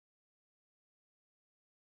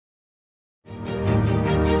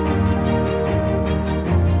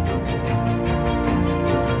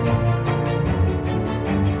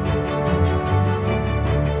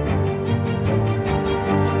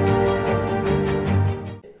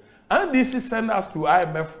NDC sent us to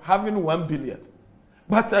IMF having 1 billion.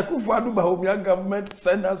 But Akuffo Addo Bawumia government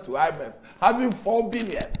sent us to IMF having 4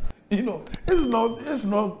 billion. You know, it's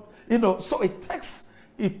not, you know, so it takes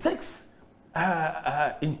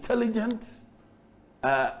intelligent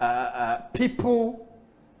people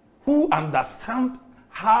who understand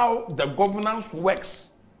how the governance works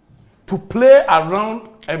to play around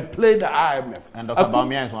and play the IMF. And Dr.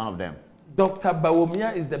 Bawumia is one of them. Dr.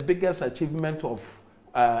 Bawumia is the biggest achievement of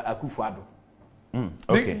Akuffo Addo.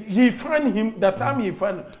 Okay. He found him, the time he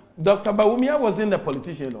found Dr. Bawumia wasn't a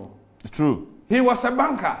politician. No. It's true. He was a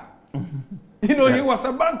banker. You know, yes. He was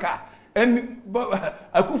a banker. And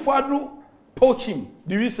Akuffo Addo poached him.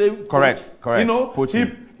 Do you say? Correct, correct. You know,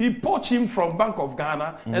 he poached him from Bank of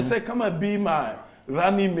Ghana and said, come and be my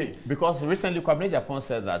running mate. Because recently, Kwabena Japan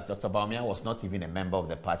said that Dr. Bawumia was not even a member of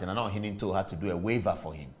the party, and now Hininto had to do a waiver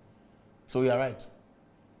for him. So you are right.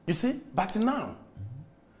 You see, but now,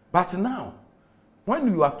 when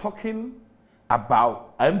you are talking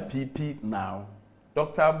about MPP now,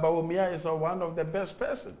 Dr. Bawumia is one of the best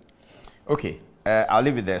person. Okay, I'll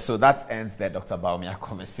leave it there. So that ends the Dr. Bawumia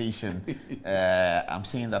conversation. I'm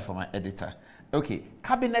seeing that for my editor. Okay,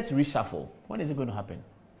 cabinet reshuffle. When is it going to happen?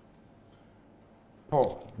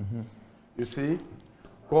 Paul, you see,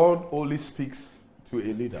 God only speaks to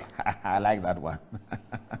a leader. I like that one.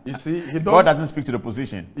 You see, God doesn't speak to the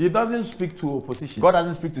opposition. He doesn't speak to opposition. God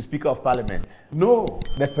doesn't speak to Speaker of Parliament. No.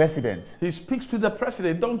 The President. He speaks to the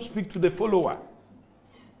President. Don't speak to the follower.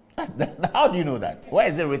 How do you know that? Where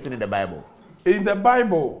is it written in the Bible? In the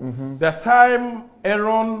Bible, the time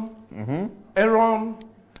Aaron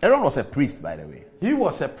was a priest, by the way. He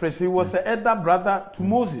was a priest. He was an elder brother to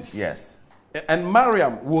Moses. Yes. And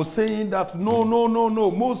Miriam was saying that, no,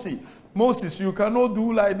 Moses, you cannot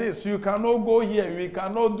do like this. You cannot go here. You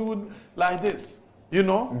cannot do like this. You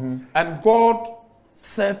know? And God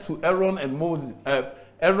said to Aaron and Moses,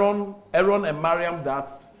 Aaron and Miriam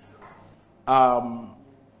that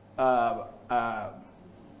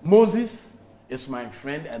Moses is my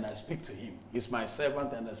friend and I speak to him. He's my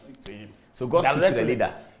servant and I speak to him. So God speaks to the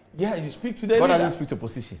leader. Yeah, you speak to the leader. God doesn't speak to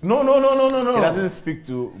opposition. No. He doesn't speak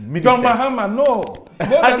to ministers. John Mahama, no. God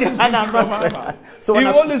doesn't speak to John Mahama. So he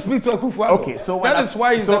only speaks to Akuffo Addo. Okay, so that is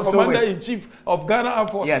why he's the commander-in-chief of Ghana Armed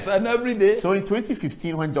Forces. Yes. And every day. So in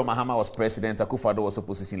 2015, when John Mahama was president, Akuffo Addo was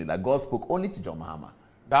opposition leader. God spoke only to John Mahama.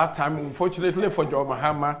 That time, unfortunately for John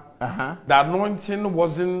Mahama, the anointing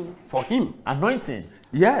wasn't for him. Anointing?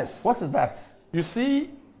 Yes. What is that? You see,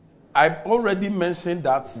 I've already mentioned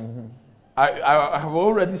that. I have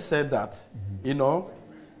already said that, you know,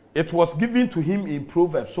 it was given to him in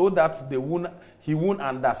Proverbs so that he won't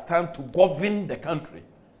understand to govern the country.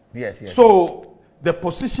 Yes. So the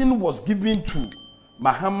position was given to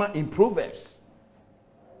Mahama in Proverbs,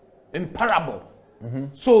 in parable.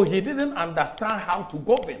 So he didn't understand how to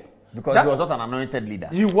govern. Because he was not an anointed leader.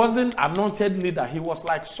 He wasn't an anointed leader. He was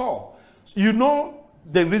like Saul. You know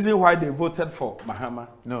the reason why they voted for Mahama?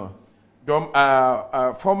 No.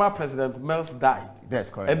 Former President Mills died.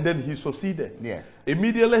 That's correct. And then he succeeded. Yes.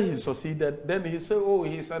 Immediately he succeeded. Then he said, oh,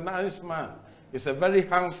 he's a nice man. He's a very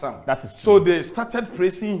handsome. That is true. So they started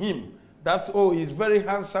praising him. That's, oh, he's very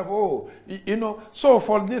handsome. Oh, you know. So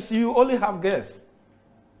for this, you only have guests.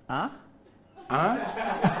 Huh?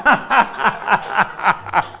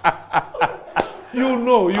 You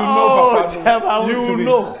know, Papa. You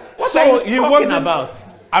know. What are you talking about?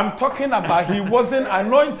 I'm talking about he wasn't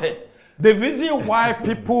anointed. The reason why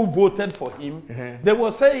people voted for him, they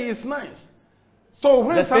will say he's nice. So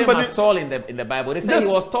when somebody same as Saul in the Bible, they say he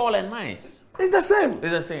was tall and nice. It's the same.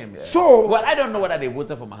 It's the same. Yeah. So well, I don't know whether they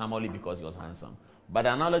voted for Mahama only because he was handsome. But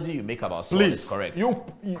the analogy you make about Saul is correct. You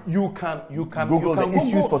can Google the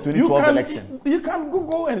issues for 2012 election. You can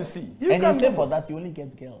Google and see. You say for that you only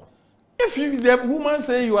get girls. If the woman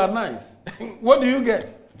say you are nice, what do you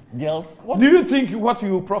get? Girls. What do you think what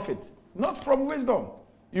you profit? Not from wisdom.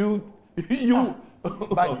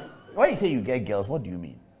 But when you say you get girls, what do you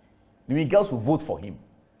mean? You mean girls will vote for him?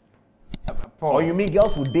 Paul, or you mean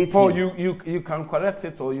girls will date Paul, him? you can correct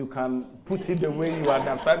it or you can put it the way you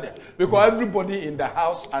understand it. Because everybody in the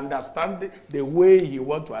house understands it the way you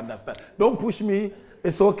want to understand. Don't push me.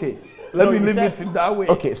 It's okay. Let me leave it in that way.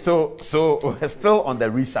 Okay, so we're still on the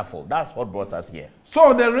reshuffle. That's what brought us here.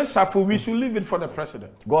 So the reshuffle, we should leave it for the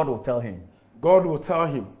president. God will tell him. God will tell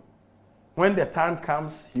him. When the time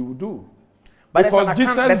comes, he will do. But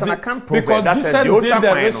there's an account proverb that says the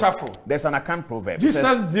reshuffle. There's an account proverb.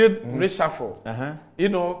 Jesus did reshuffle. You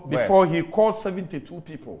know, before he called 72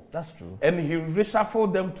 people. That's true. And he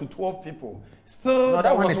reshuffled them to 12 people. Still, no,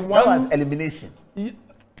 that was elimination.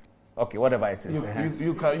 Okay, whatever it is.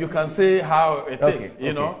 You can say how it is,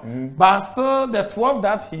 you know. But still, the 12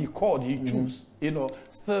 that he called, he chose, you know,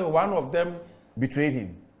 still one of them betrayed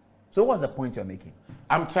him. So what's the point you're making?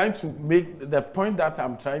 I'm trying to make, the point that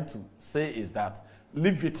I'm trying to say is that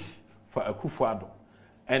leave it for Akuffo Addo.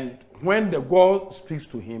 And when the God speaks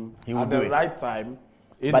to him at the right time,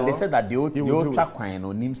 but they said that the old Chakwan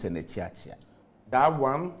or Nims and the church. That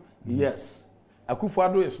one, yes. Akuffo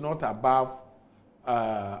Addo is not above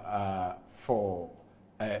for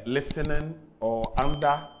listening or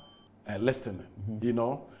under listening. You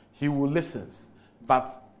know, he will listen, but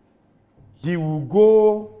he will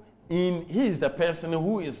go in. He is the person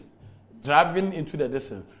who is driving into the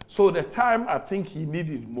distance. So the time I think he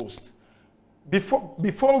needed most.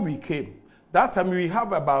 Before we came, that time we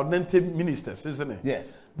have about 90 ministers, isn't it?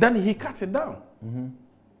 Yes. Then he cut it down.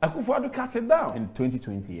 Akuffo Addo cut it down. In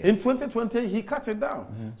 2020, yes. In 2020, he cut it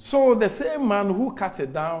down. So the same man who cut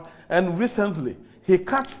it down, and recently, he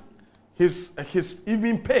cut his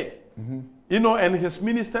even pay. You know, and his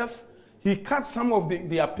ministers, he cut some of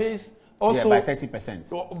their pays also. Yeah, by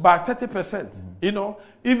 30%. By 30%. You know,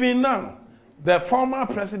 even now, the former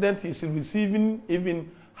president is receiving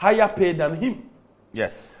even higher pay than him.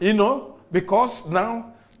 Yes. You know, because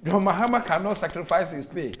now John Mahama cannot sacrifice his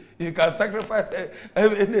pay. He can sacrifice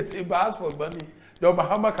anything, but as for money, John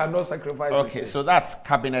Mahama cannot sacrifice his pay. So that's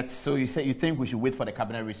cabinet. So you think we should wait for the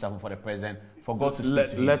cabinet reshuffle for the president, for God to speak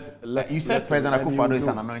to him? You said President Akuffo Addo is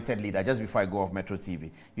an anointed leader. Just before I go off Metro TV,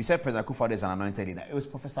 you said President Akuffo Addo is an anointed leader. It was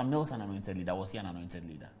Professor Mills an anointed leader. Was he an anointed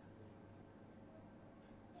leader?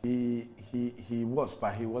 He was,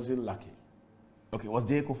 but he wasn't lucky. Okay, was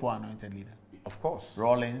J. Akuffo an anointed leader? Of course.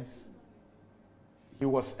 Rawlings? He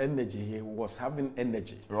was energy. He was having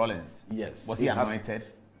energy. Rawlings? Yes. Was he anointed?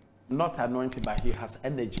 Not anointed, but he has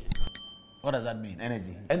energy. What does that mean?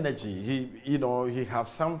 Energy? Energy. He has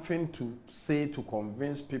something to say to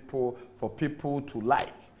convince people, for people to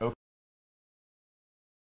like.